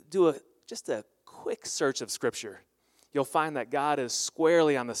do just a quick search of Scripture, you'll find that God is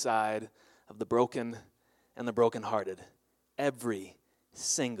squarely on the side of the broken and the brokenhearted every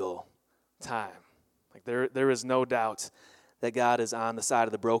single time. Like there is no doubt that God is on the side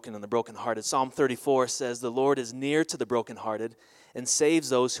of the broken and the brokenhearted. Psalm 34 says, "The Lord is near to the brokenhearted and saves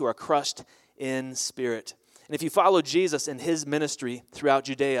those who are crushed in spirit." And if you follow Jesus in his ministry throughout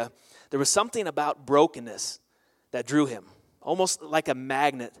Judea, there was something about brokenness that drew him, almost like a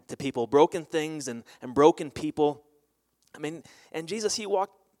magnet to people, broken things and broken people. I mean, and Jesus, he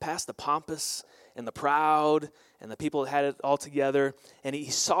walked past the pompous and the proud and the people that had it all together, and he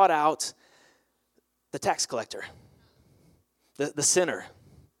sought out the tax collector, the sinner.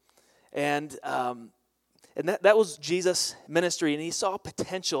 And that was Jesus' ministry, and he saw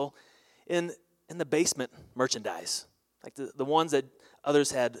potential in the basement merchandise, like the ones that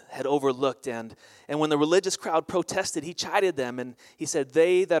others had overlooked. And when the religious crowd protested, he chided them, and he said,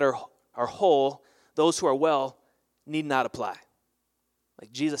 "They that are whole, those who are well, need not apply."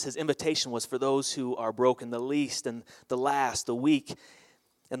 Like Jesus, his invitation was for those who are broken, the least and the last, the weak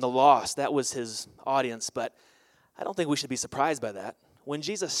and the lost. That was his audience. But I don't think we should be surprised by that. When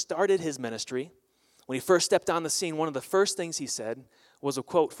Jesus started his ministry, when he first stepped on the scene, one of the first things he said was a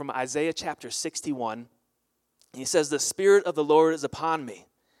quote from Isaiah chapter 61. He says, "The Spirit of the Lord is upon me,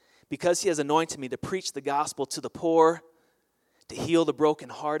 because he has anointed me to preach the gospel to the poor, to heal the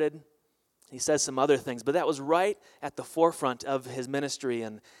brokenhearted." He says some other things, but that was right at the forefront of his ministry.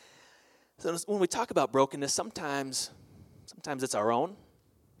 And so when we talk about brokenness, sometimes it's our own,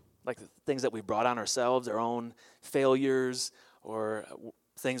 like the things that we brought on ourselves, our own failures, or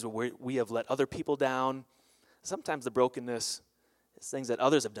things where we have let other people down. Sometimes the brokenness is things that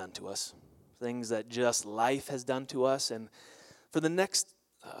others have done to us, things that just life has done to us. And for the next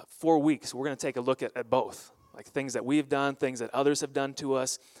 4 weeks, we're going to take a look at both, like things that we've done, things that others have done to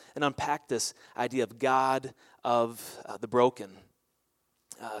us, and unpack this idea of God of the broken.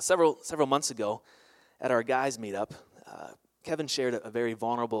 Several months ago at our guys' meetup, Kevin shared a very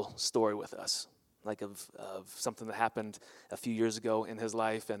vulnerable story with us, like of something that happened a few years ago in his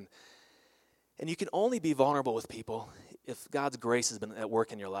life. And you can only be vulnerable with people if God's grace has been at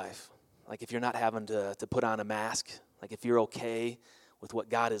work in your life. Like if you're not having to put on a mask, like if you're okay with what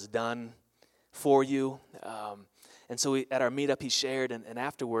God has done for you. And so at our meetup, he shared, and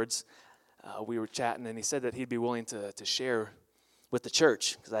afterwards, we were chatting, and he said that he'd be willing to share with the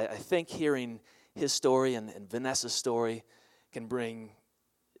church, because I think hearing his story and Vanessa's story can bring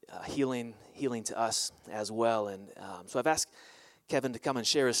healing to us as well. And so I've asked Kevin to come and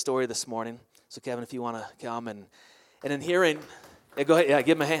share his story this morning. So Kevin, if you want to come, and in hearing, go ahead,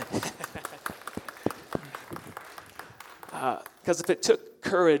 give him a hand. Because if it took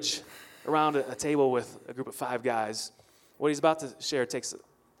courage around a table with a group of 5 guys, what he's about to share takes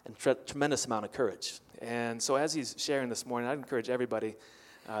a tremendous amount of courage. And so as he's sharing this morning, I'd encourage everybody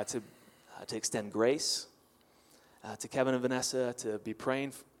to extend grace to Kevin and Vanessa, to be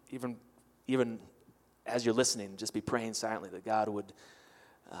praying, even as you're listening, just be praying silently that God would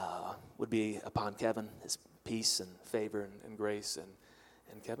be upon Kevin, his peace and favor and grace.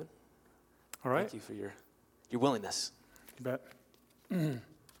 And Kevin, all right. Thank you for your willingness. You bet.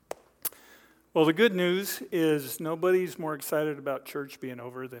 Well, the good news is nobody's more excited about church being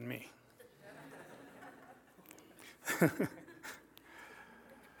over than me.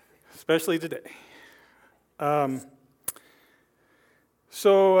 Especially today.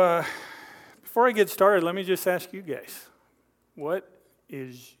 So before I get started, let me just ask you guys, what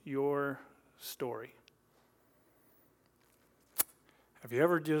is your story? Have you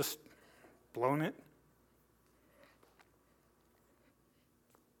ever just blown it?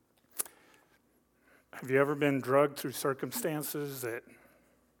 Have you ever been drugged through circumstances that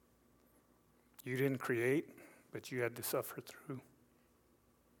you didn't create, but you had to suffer through?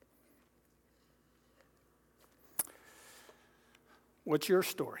 What's your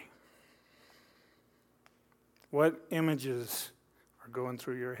story? What images are going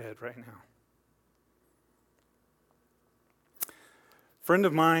through your head right now? Friend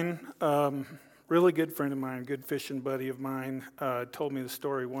of mine, really good friend of mine, good fishing buddy of mine, told me the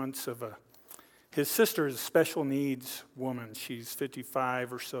story once of his sister is a special needs woman. She's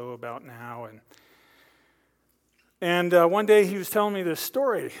 55 or so about now. And one day he was telling me this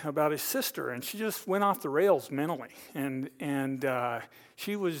story about his sister, and she just went off the rails mentally. And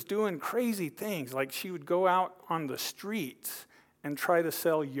she was doing crazy things, like she would go out on the streets and try to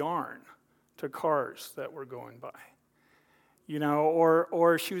sell yarn to cars that were going by. You know,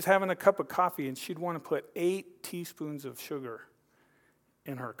 or she was having a cup of coffee, and she'd want to put 8 teaspoons of sugar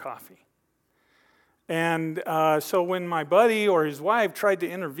in her coffee. And so when my buddy or his wife tried to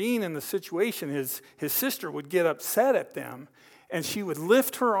intervene in the situation, his sister would get upset at them, and she would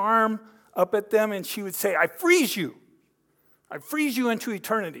lift her arm up at them, and she would say, "I freeze you. I freeze you into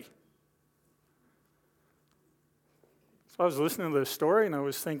eternity." So I was listening to this story, and I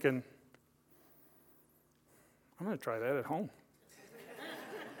was thinking, I'm going to try that at home.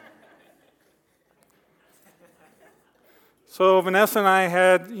 So Vanessa and I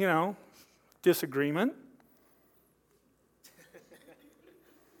had, disagreement.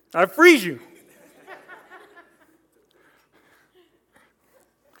 I freeze you.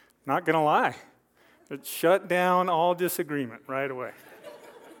 Not going to lie. It shut down all disagreement right away.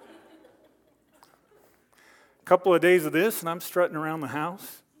 A couple of days of this, and I'm strutting around the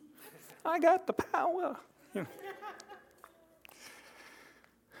house. I got the power.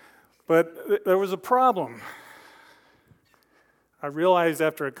 But there was a problem. I realized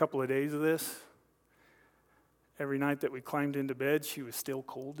after a couple of days of this, every night that we climbed into bed, she was still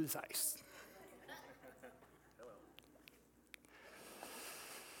cold as ice.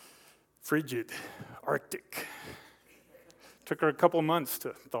 Frigid, Arctic. Took her a couple months to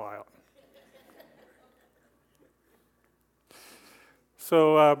thaw out.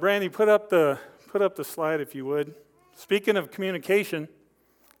 So, Brandy, put up the slide if you would. Speaking of communication,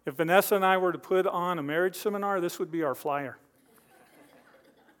 if Vanessa and I were to put on a marriage seminar, this would be our flyer.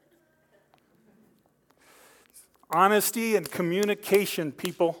 Honesty and communication,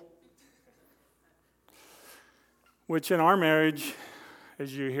 people. Which in our marriage,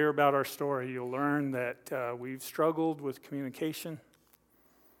 as you hear about our story, you'll learn that we've struggled with communication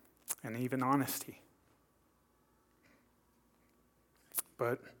and even honesty.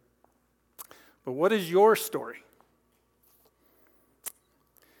 But what is your story?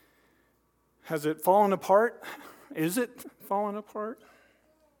 Has it fallen apart? Is it fallen apart?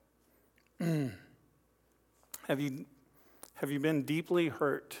 Have you been deeply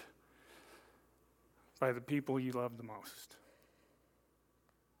hurt by the people you love the most?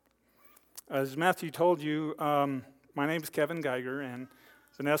 As Matthew told you, my name's Kevin Geiger, and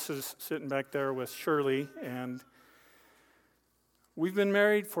Vanessa's sitting back there with Shirley, and we've been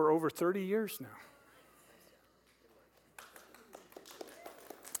married for over 30 years now.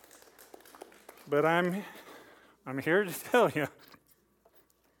 But I'm here to tell you,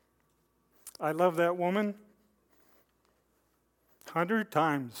 I love that woman 100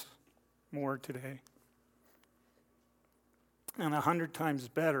 times more today, and 100 times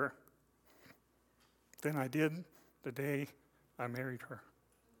better than I did the day I married her.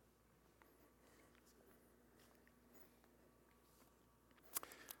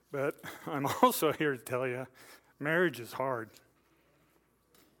 But I'm also here to tell you, marriage is hard.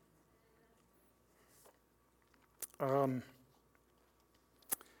 Man,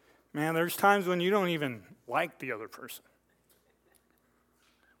 there's times when you don't even like the other person.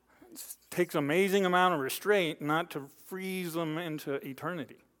 It takes an amazing amount of restraint not to freeze them into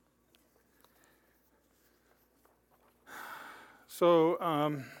eternity.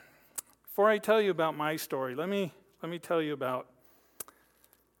 So, before I tell you about my story, let me tell you about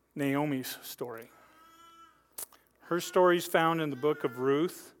Naomi's story. Her story is found in the book of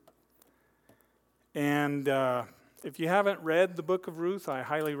Ruth. And if you haven't read the book of Ruth, I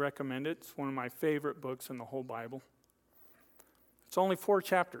highly recommend it. It's one of my favorite books in the whole Bible. It's only 4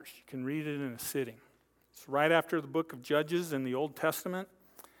 chapters. You can read it in a sitting. It's right after the book of Judges in the Old Testament.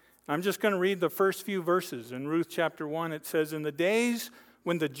 I'm just going to read the first few verses. In Ruth chapter 1, it says, "In the days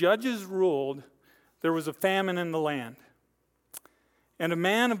when the judges ruled, there was a famine in the land. And a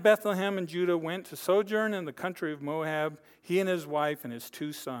man of Bethlehem in Judah went to sojourn in the country of Moab, he and his wife and his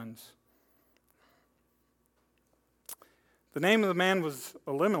 2 sons. The name of the man was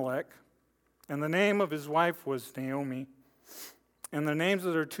Elimelech, and the name of his wife was Naomi. And the names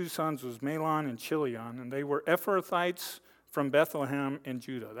of their 2 sons was Mahlon and Chilion, and they were Ephrathites from Bethlehem in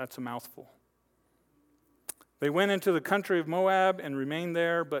Judah." That's a mouthful. "They went into the country of Moab and remained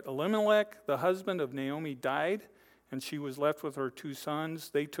there, but Elimelech, the husband of Naomi, died, and she was left with her 2 sons.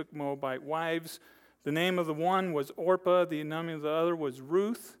 They took Moabite wives. The name of the one was Orpah, the name of the other was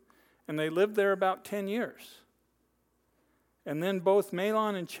Ruth, and they lived there about 10 years. And then both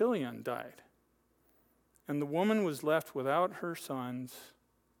Mahlon and Chilion died, and the woman was left without her sons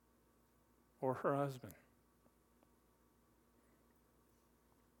or her husband."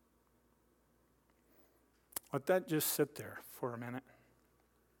 Let that just sit there for a minute.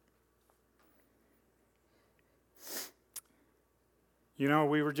 You know,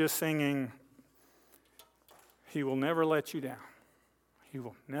 we were just singing, "He will never let you down. He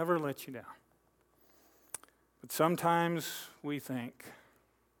will never let you down." But sometimes we think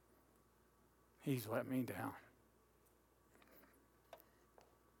He's let me down.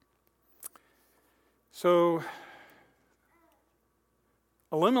 So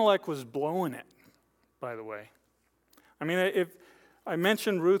Elimelech was blowing it, by the way. I mean, if I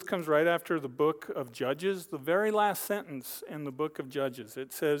mentioned Ruth comes right after the book of Judges, the very last sentence in the book of Judges,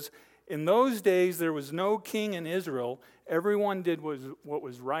 it says, "In those days there was no king in Israel. Everyone did what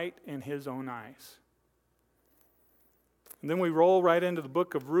was right in his own eyes." And then we roll right into the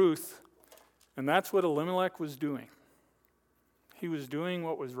book of Ruth, and that's what Elimelech was doing. He was doing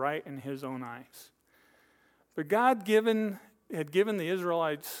what was right in his own eyes. But God had given the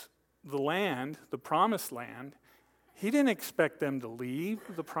Israelites the land, the promised land. He didn't expect them to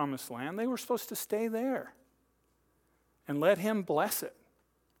leave the promised land. They were supposed to stay there and let him bless it.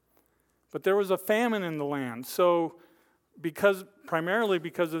 But there was a famine in the land, so primarily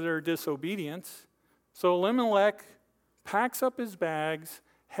because of their disobedience. So Elimelech packs up his bags,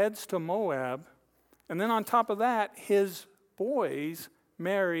 heads to Moab, and then on top of that, his boys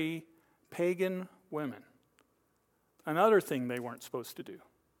marry pagan women. Another thing they weren't supposed to do.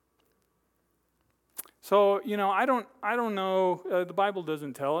 So, I don't know. The Bible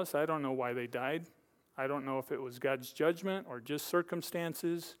doesn't tell us. I don't know why they died. I don't know if it was God's judgment or just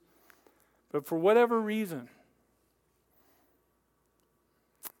circumstances. But for whatever reason,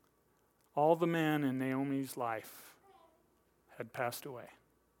 all the men in Naomi's life had passed away.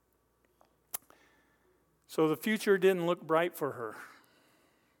 So the future didn't look bright for her.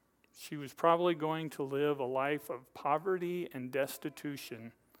 She was probably going to live a life of poverty and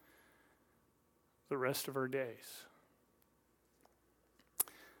destitution the rest of her days.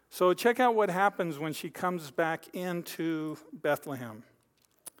 So check out what happens when she comes back into Bethlehem.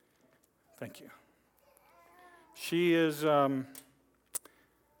 Thank you. She is, her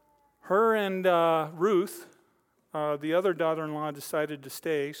and Ruth, the other daughter-in-law, decided to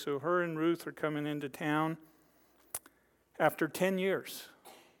stay. So her and Ruth are coming into town after 10 years.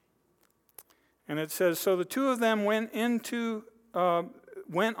 And it says, so the two of them went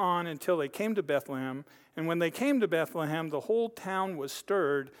on until they came to Bethlehem. And when they came to Bethlehem, the whole town was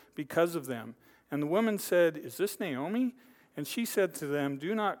stirred because of them. And the woman said, "Is this Naomi?" And she said to them,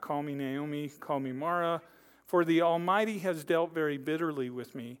 "Do not call me Naomi, call me Mara, for the Almighty has dealt very bitterly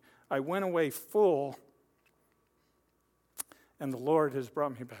with me. I went away full, and the Lord has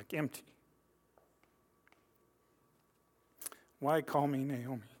brought me back empty. Why call me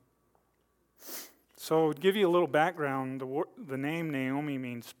Naomi?" So to give you a little background, the name Naomi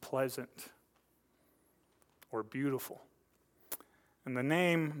means pleasant or beautiful. And the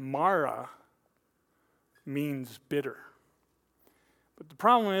name Mara means bitter. But the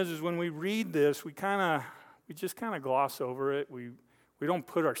problem is when we read this, we just kind of gloss over it. We don't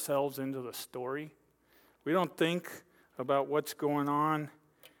put ourselves into the story. We don't think about what's going on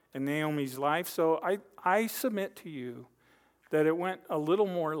in Naomi's life. So I submit to you that it went a little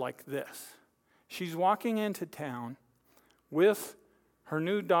more like this. She's walking into town with her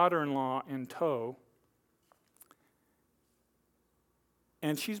new daughter-in-law in tow,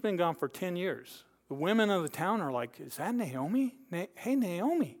 and she's been gone for 10 years. The women of the town are like, "Is that Naomi? Hey,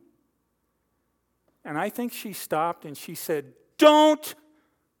 Naomi." And I think she stopped and she said, "Don't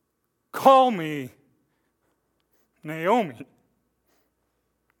call me Naomi.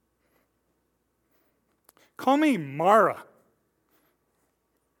 Call me Mara.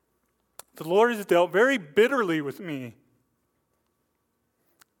 The Lord has dealt very bitterly with me.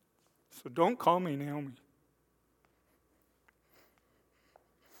 So don't call me Naomi."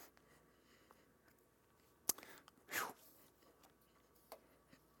 Whew.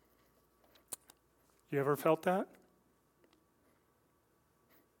 You ever felt that?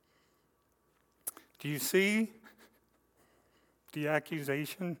 Do you see the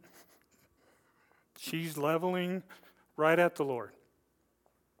accusation she's leveling right at the Lord?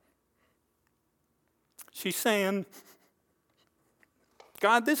 She's saying,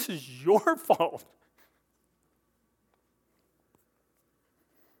 "God, this is your fault.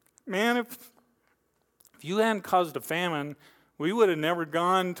 Man, if you hadn't caused a famine, we would have never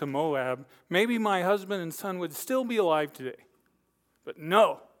gone to Moab. Maybe my husband and son would still be alive today. But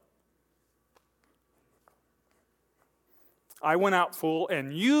no. I went out full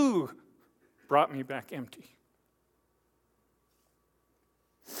and you brought me back empty."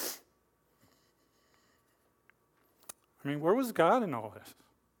 I mean, where was God in all this?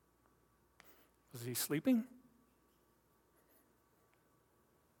 Was he sleeping?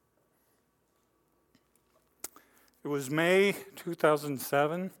 It was May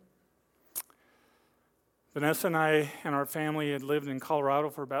 2007. Vanessa and I and our family had lived in Colorado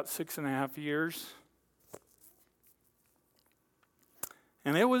for about 6.5 years.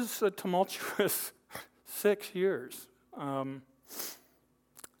 And it was a tumultuous 6 years.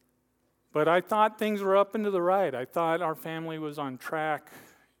 But I thought things were up and to the right. I thought our family was on track.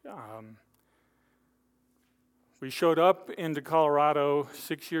 We showed up into Colorado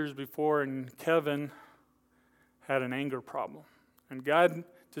 6 years before, and Kevin had an anger problem. And God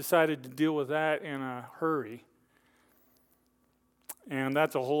decided to deal with that in a hurry. And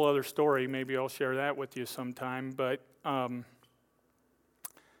that's a whole other story. Maybe I'll share that with you sometime. But I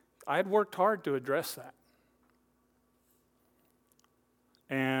had worked hard to address that.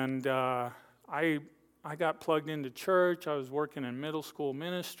 And I got plugged into church. I was working in middle school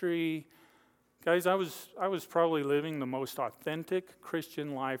ministry. Guys, I was probably living the most authentic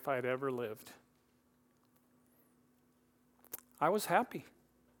Christian life I'd ever lived. I was happy.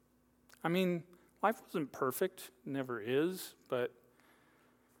 I mean, life wasn't perfect, never is, but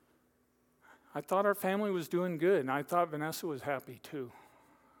I thought our family was doing good, and I thought Vanessa was happy too.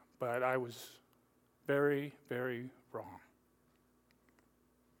 But I was very, very wrong.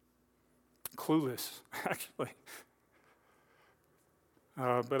 Clueless, actually.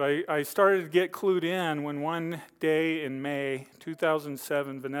 But I started to get clued in when one day in May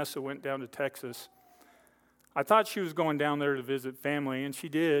 2007, Vanessa went down to Texas. I thought she was going down there to visit family, and she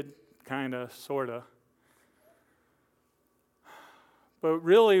did, kind of, sort of. But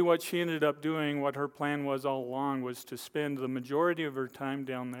really what she ended up doing, what her plan was all along, was to spend the majority of her time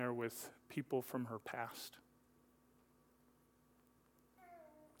down there with people from her past.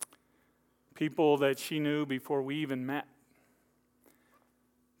 People that she knew before we even met.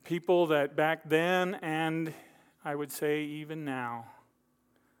 People that back then, and I would say even now,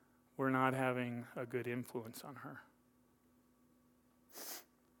 were not having a good influence on her.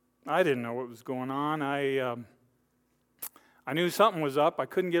 I didn't know what was going on. I knew something was up. I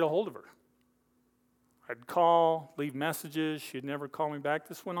couldn't get a hold of her. I'd call, leave messages. She'd never call me back.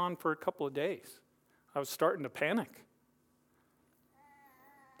 This went on for a couple of days. I was starting to panic.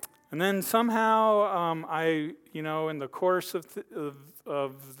 And then somehow, in the course of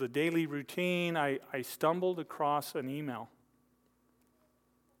the daily routine, I stumbled across an email.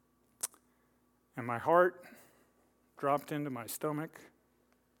 And my heart dropped into my stomach.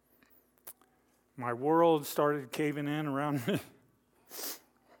 My world started caving in around me.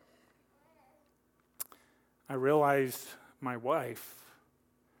 I realized my wife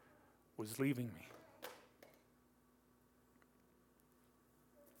was leaving me.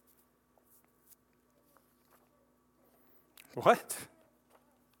 What?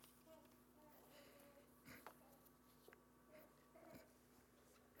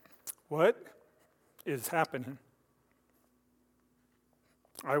 What is happening?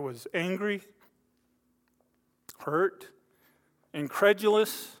 I was angry, hurt,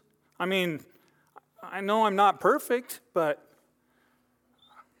 incredulous. I mean, I know I'm not perfect, but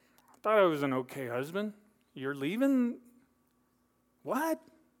I thought I was an okay husband. You're leaving? What?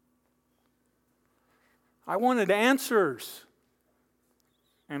 I wanted answers.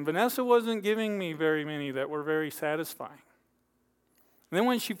 And Vanessa wasn't giving me very many that were very satisfying. And then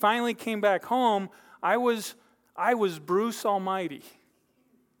when she finally came back home, I was Bruce Almighty,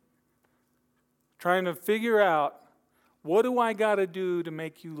 trying to figure out, what do I got to do to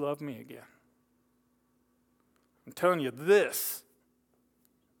make you love me again? I'm telling you, this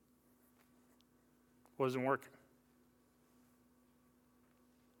wasn't working.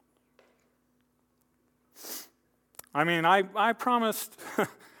 I mean, I promised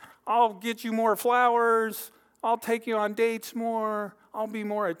I'll get you more flowers, I'll take you on dates more, I'll be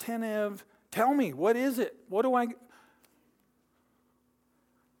more attentive. Tell me, what is it? What do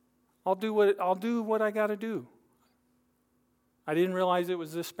I'll do what I got to do. I didn't realize it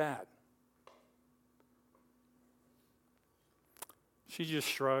was this bad. She just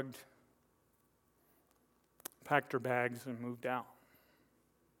shrugged, packed her bags, and moved out.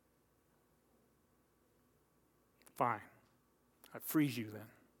 Fine. I freeze you then.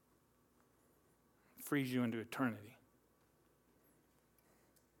 Freeze you into eternity.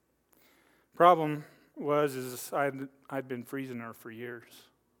 Problem was I'd been freezing her for years.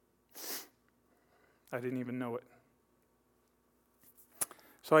 I didn't even know it.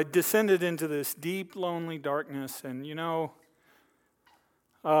 So I descended into this deep, lonely darkness, and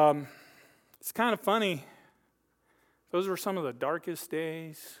it's kind of funny. Those were some of the darkest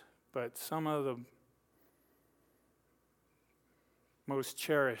days, but some of the most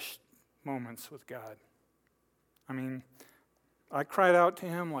cherished moments with God. I mean, I cried out to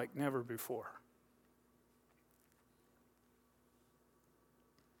Him like never before.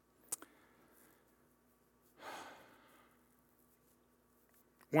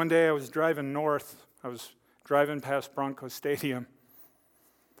 One day I was driving north. I was driving past Bronco Stadium,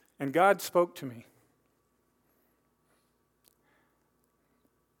 And God spoke to me.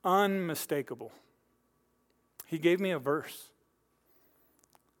 Unmistakable. He gave me a verse.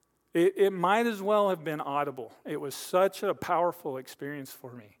 It might as well have been audible. It was such a powerful experience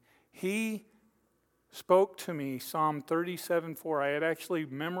for me. He spoke to me, Psalm 37:4. I had actually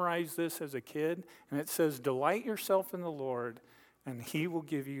memorized this as a kid, and it says, "Delight yourself in the Lord, and He will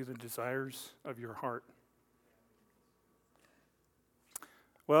give you the desires of your heart."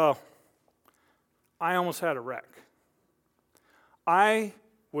 Well, I almost had a wreck. I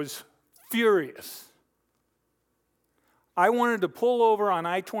was furious. I wanted to pull over on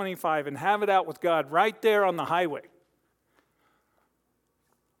I-25 and have it out with God right there on the highway.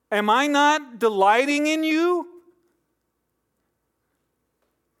 Am I not delighting in you?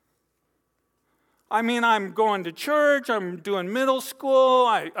 I mean, I'm going to church, I'm doing middle school,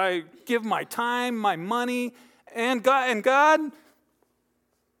 I give my time, my money, and God,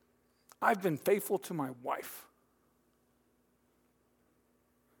 I've been faithful to my wife.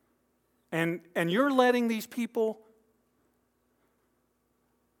 And you're letting these people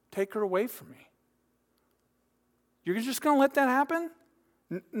take her away from me. You're just going to let that happen?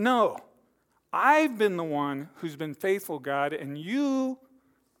 No. I've been the one who's been faithful, God, and you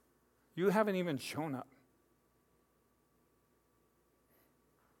haven't even shown up.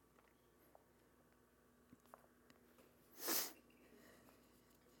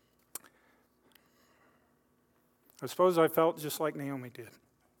 I suppose I felt just like Naomi did.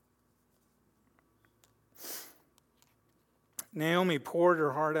 Naomi poured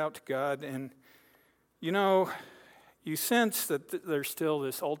her heart out to God, and you sense that there's still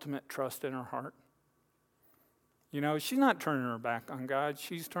this ultimate trust in her heart. She's not turning her back on God.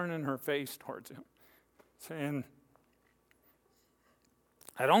 She's turning her face towards Him, saying,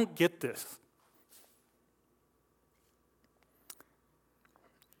 I don't get this.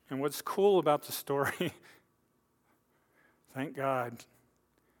 And what's cool about the story, thank God,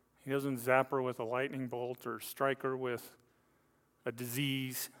 He doesn't zap her with a lightning bolt or strike her with a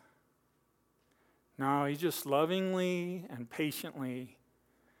disease. No, He just lovingly and patiently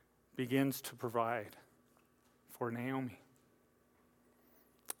begins to provide for Naomi.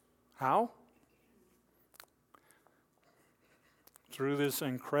 How? Through this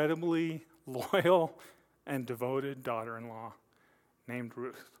incredibly loyal and devoted daughter-in-law named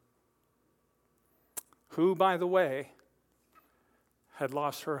Ruth, who, by the way, had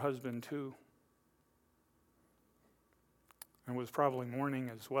lost her husband too, and was probably mourning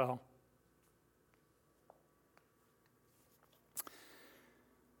as well.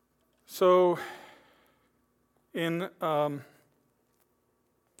 So, in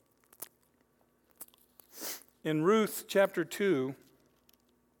Ruth chapter 2,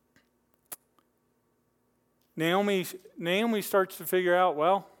 Naomi starts to figure out,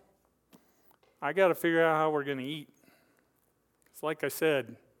 well, I got to figure out how we're going to eat. It's like I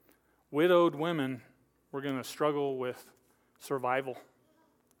said, widowed women were going to struggle with survival.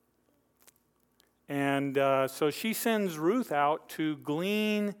 And so she sends Ruth out to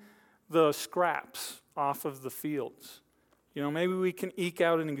glean the scraps off of the fields. Maybe we can eke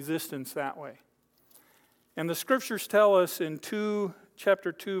out an existence that way. And the scriptures tell us in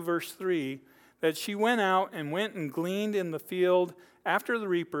chapter 2, verse 3, that she went out and gleaned in the field after the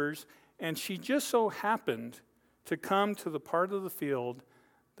reapers, and she just so happened to come to the part of the field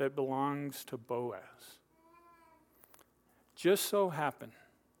that belongs to Boaz. Just so happened.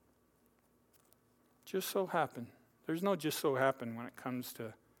 Just so happened. There's no just so happen when it comes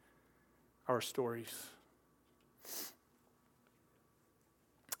to our stories.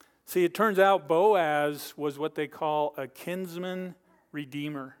 See, it turns out Boaz was what they call a kinsman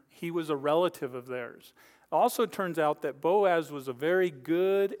redeemer. He was a relative of theirs. It also turns out that Boaz was a very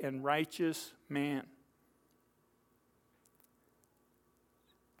good and righteous man.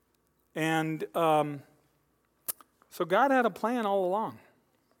 And so God had a plan all along.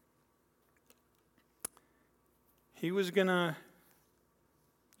 He was going to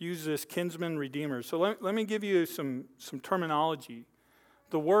use this kinsman redeemer. So let me give you some terminology.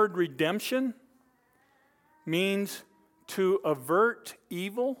 The word redemption means to avert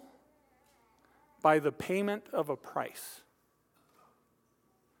evil by the payment of a price.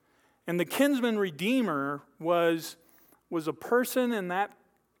 And the kinsman redeemer was a person in that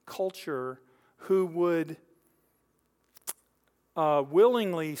culture who would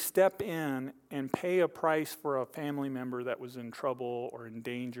willingly step in and pay a price for a family member that was in trouble or in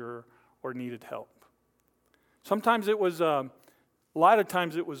danger or needed help. Sometimes it was, a lot of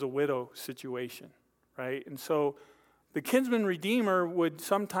times it was a widow situation, right? And so the kinsman redeemer would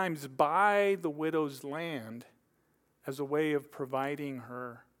sometimes buy the widow's land as a way of providing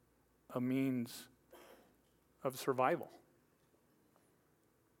her a means of survival.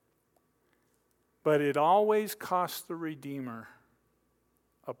 But it always cost the Redeemer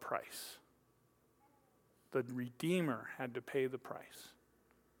a price. The Redeemer had to pay the price.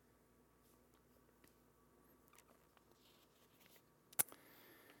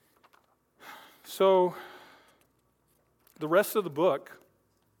 So, the rest of the book,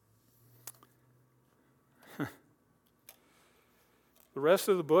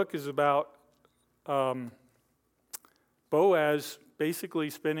 is about Boaz basically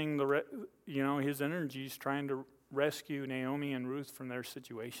spending his energies trying to rescue Naomi and Ruth from their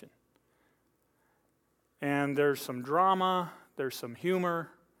situation. And there's some drama, there's some humor.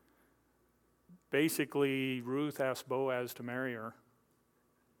 Basically, Ruth asked Boaz to marry her.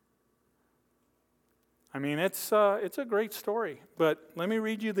 I mean, it's a great story, but let me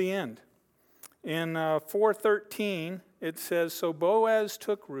read you the end. In 4:13, it says, "So Boaz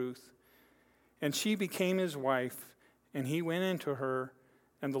took Ruth, and she became his wife, and he went into her,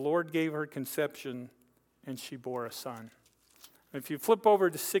 and the Lord gave her conception, and she bore a son." If you flip over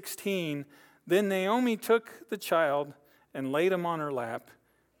to 16, "Then Naomi took the child and laid him on her lap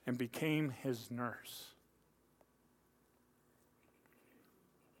and became his nurse."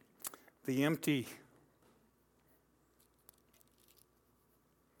 The empty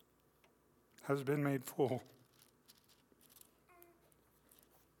has been made full.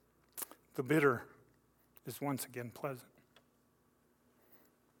 The bitter is once again pleasant.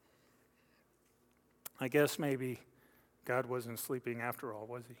 I guess maybe God wasn't sleeping after all,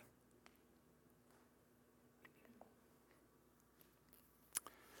 was he?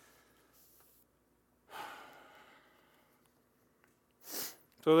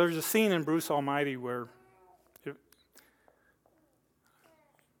 So there's a scene in Bruce Almighty where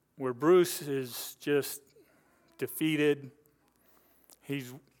Bruce is just defeated.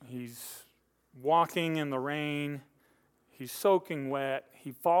 He's walking in the rain. He's soaking wet.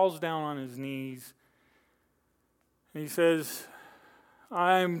 He falls down on his knees. And he says,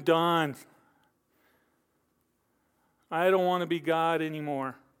 "I'm done. I don't want to be God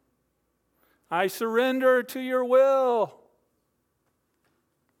anymore. I surrender to your will."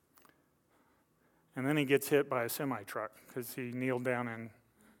 And then he gets hit by a semi-truck because he kneeled down in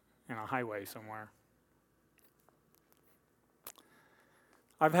a highway somewhere.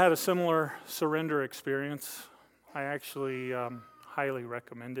 I've had a similar surrender experience. I actually highly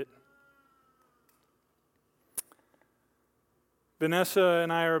recommend it. Vanessa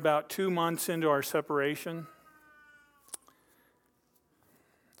and I are about 2 months into our separation,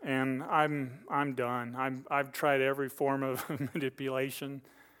 and I'm done. I've tried every form of manipulation,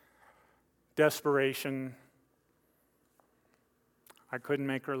 desperation. I couldn't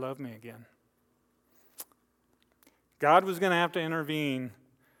make her love me again. God was going to have to intervene,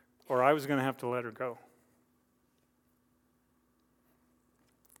 or I was going to have to let her go.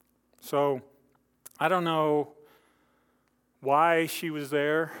 So, I don't know why she was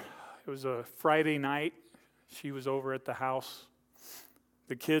there. It was a Friday night. She was over at the house.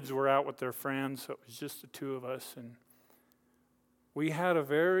 The kids were out with their friends, so it was just the two of us. And we had a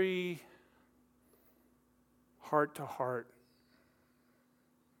very heart-to-heart,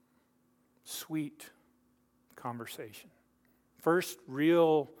 sweet conversation. First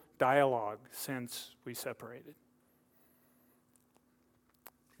real dialogue since we separated.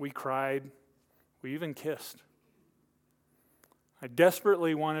 We cried. We even kissed. I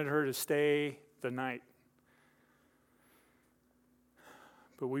desperately wanted her to stay the night.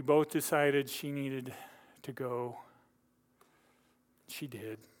 But we both decided she needed to go. She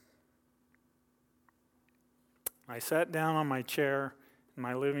did. I sat down on my chair in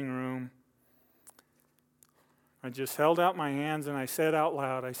my living room. I just held out my hands and I said out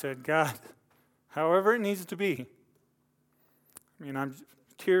loud, I said, "God, however it needs to be." I mean,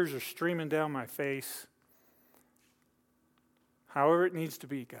 tears are streaming down my face. However it needs to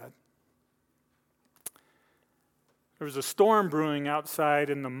be, God. There was a storm brewing outside,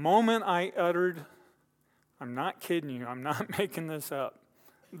 and the moment I uttered, I'm not kidding you, I'm not making this up,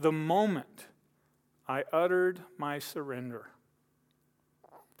 the moment I uttered my surrender,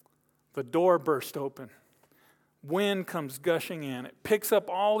 the door burst open. Wind comes gushing in. It picks up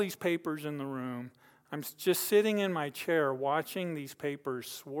all these papers in the room. I'm just sitting in my chair watching these papers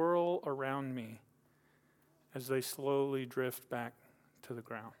swirl around me as they slowly drift back to the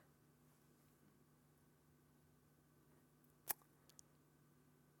ground.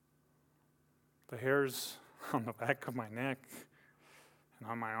 The hairs on the back of my neck and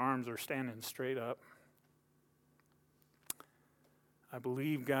on my arms are standing straight up. I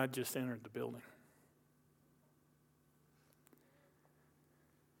believe God just entered the building.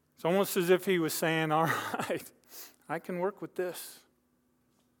 It's almost as if he was saying, all right, I can work with this.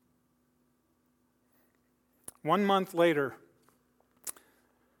 1 month later,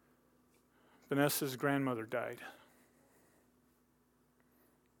 Vanessa's grandmother died.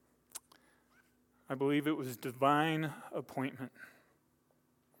 I believe it was divine appointment.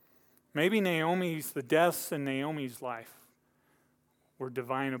 Maybe the deaths in Naomi's life were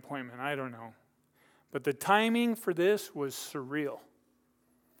divine appointment. I don't know. But the timing for this was surreal.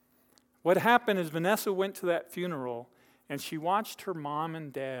 What happened is Vanessa went to that funeral and she watched her mom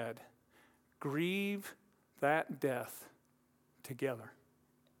and dad grieve that death together.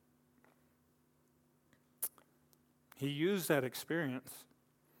 He used that experience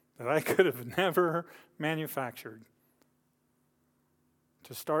that I could have never manufactured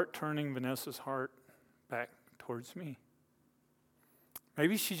to start turning Vanessa's heart back towards me.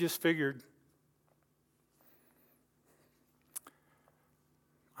 Maybe she just figured,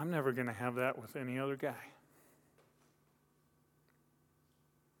 I'm never going to have that with any other guy.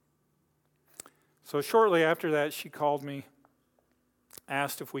 So shortly after that, she called me,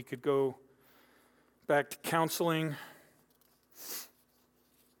 asked if we could go back to counseling.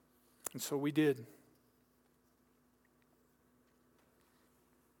 And so we did.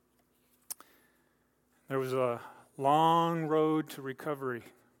 There was a long road to recovery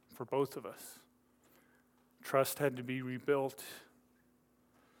for both of us. Trust had to be rebuilt.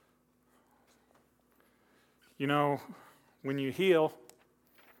 You know, when you heal,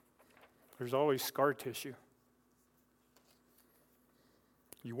 there's always scar tissue.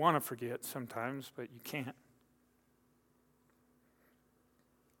 You want to forget sometimes, but you can't.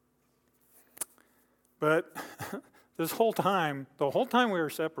 But the whole time we were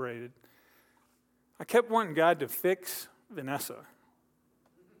separated, I kept wanting God to fix Vanessa.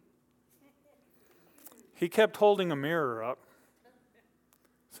 He kept holding a mirror up,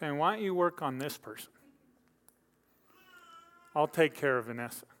 saying, why don't you work on this person? I'll take care of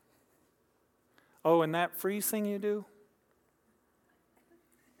Vanessa. Oh, and that freeze thing you do?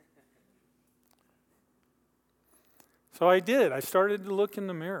 So I did. I started to look in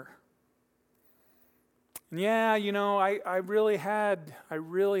the mirror. And yeah, you know, I really had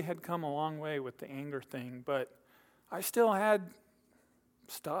come a long way with the anger thing, but I still had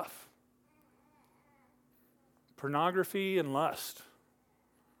stuff. Pornography and lust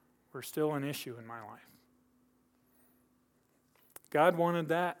were still an issue in my life. God wanted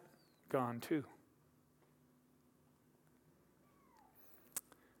that gone too.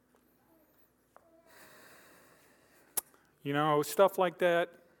 You know, stuff like that,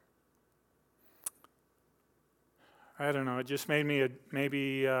 I don't know, it just made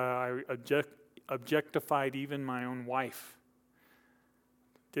me, I objectified even my own wife.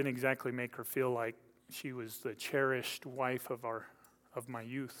 Didn't exactly make her feel like she was the cherished wife of my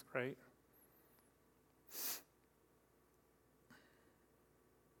youth, right?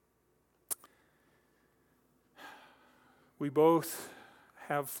 We both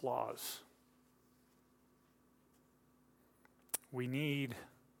have flaws. We need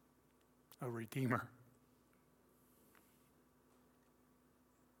a redeemer.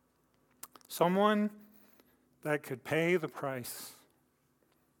 Someone that could pay the price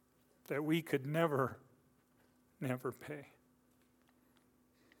that we could never pay.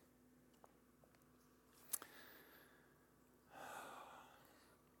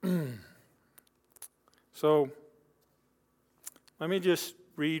 So, let me just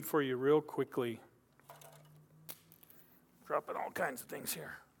read for you real quickly. Dropping all kinds of things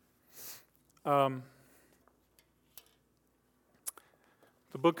here. The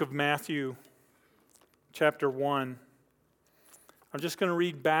book of Matthew, chapter 1. I'm just going to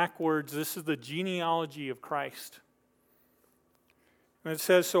read backwards. This is the genealogy of Christ. And it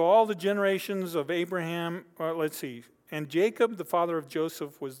says, so all the generations of Abraham, and Jacob, the father of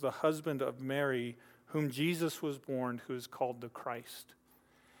Joseph, was the husband of Mary, whom Jesus was born, who is called the Christ.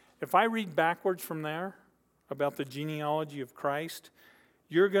 If I read backwards from there about the genealogy of Christ,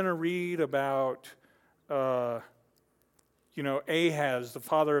 you're going to read about, Ahaz, the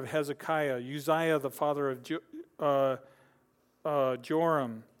father of Hezekiah, Uzziah, the father of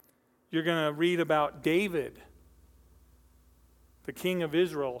Joram. You're going to read about David, the king of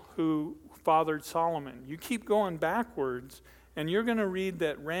Israel, who fathered Solomon. You keep going backwards, and you're going to read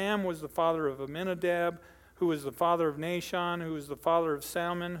that Ram was the father of Amminadab, who was the father of Nahshon, who was the father of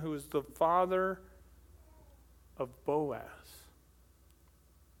Salmon, who was the father of Boaz,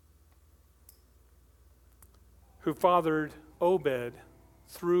 who fathered Obed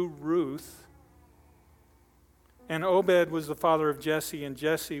through Ruth. And Obed was the father of Jesse, and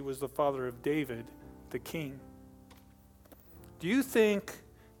Jesse was the father of David, the king. Do you think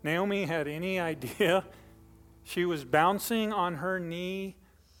Naomi had any idea she was bouncing on her knee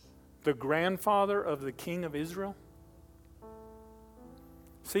the grandfather of the king of Israel?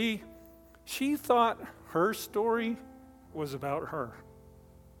 See, she thought her story was about her.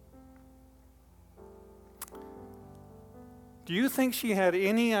 Do you think she had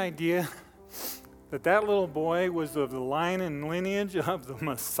any idea that that little boy was of the line and lineage of the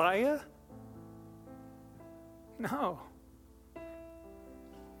Messiah? No.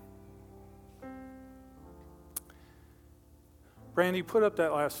 Brandy, put up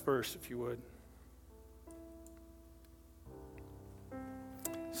that last verse if you would.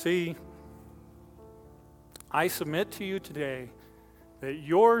 See, I submit to you today that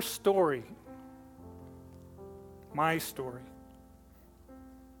your story, my story,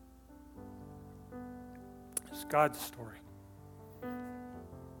 is God's story.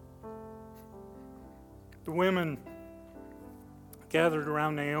 The women gathered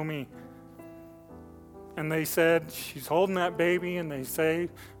around Naomi and they said, she's holding that baby, and they say,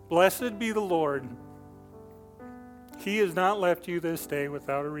 "Blessed be the Lord. He has not left you this day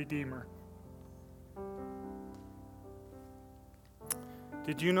without a redeemer."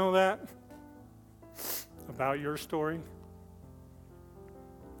 Did you know that about your story?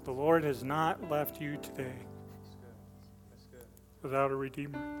 The Lord has not left you today without a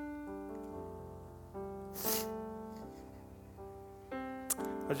redeemer.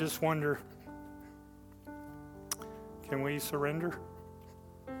 I just wonder, can we surrender?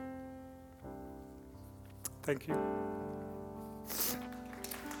 Thank you.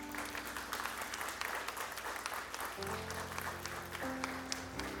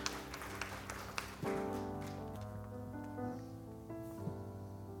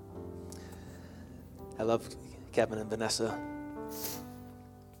 I love Kevin and Vanessa.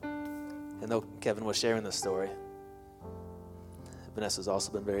 I know Kevin was sharing this story. Vanessa's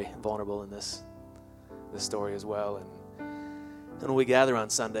also been very vulnerable in this story as well. And when we gather on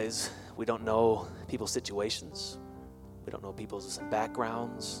Sundays, we don't know people's situations. We don't know people's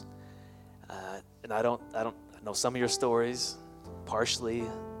backgrounds. And I know some of your stories, partially.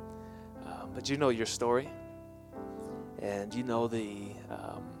 But you know your story. And you know the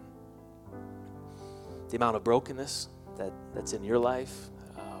amount of brokenness that's in your life.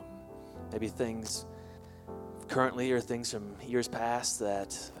 Maybe things currently or things from years past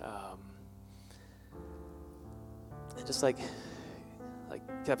that and just like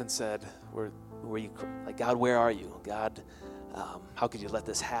Kevin said, where you like, God, where are you? God, how could you let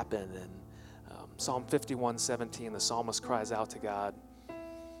this happen? And Psalm 51:17, the psalmist cries out to God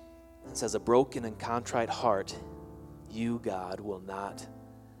and says, "A broken and contrite heart, you, God, will not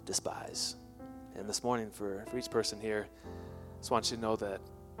despise." And this morning, for each person here, I just want you to know that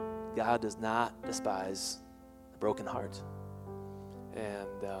God does not despise a broken heart.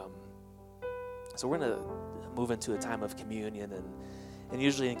 And so we're going to move into a time of communion. And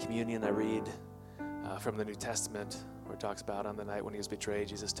usually in communion, I read from the New Testament where it talks about on the night when he was betrayed,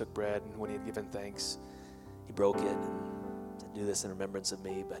 Jesus took bread, and when he had given thanks, he broke it and said, "Do this in remembrance of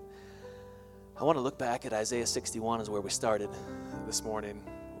me." But I want to look back at Isaiah 61 is where we started this morning.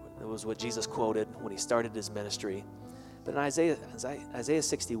 It was what Jesus quoted when he started his ministry. But in Isaiah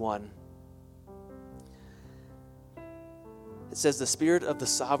 61, it says, "The Spirit of the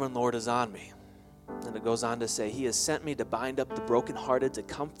Sovereign Lord is on me." And it goes on to say, "He has sent me to bind up the brokenhearted, to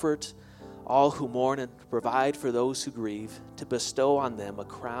comfort all who mourn, and to provide for those who grieve, to bestow on them a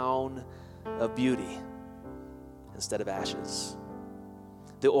crown of beauty instead of ashes,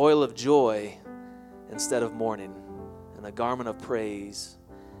 the oil of joy instead of mourning, and a garment of praise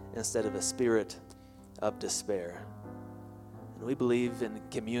instead of a spirit of despair." And we believe in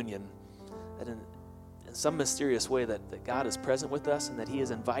communion that in some mysterious way that God is present with us and that he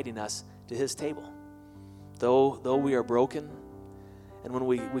is inviting us to his table. Though we are broken, and when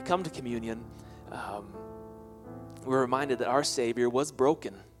we come to communion, we're reminded that our Savior was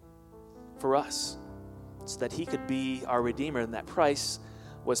broken for us so that he could be our Redeemer, and that price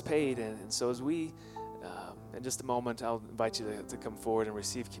was paid. And so as we, in just a moment, I'll invite you to come forward and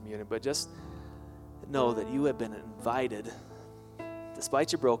receive communion, but just know that you have been invited,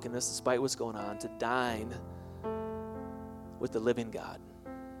 despite your brokenness, despite what's going on, to dine with the living God.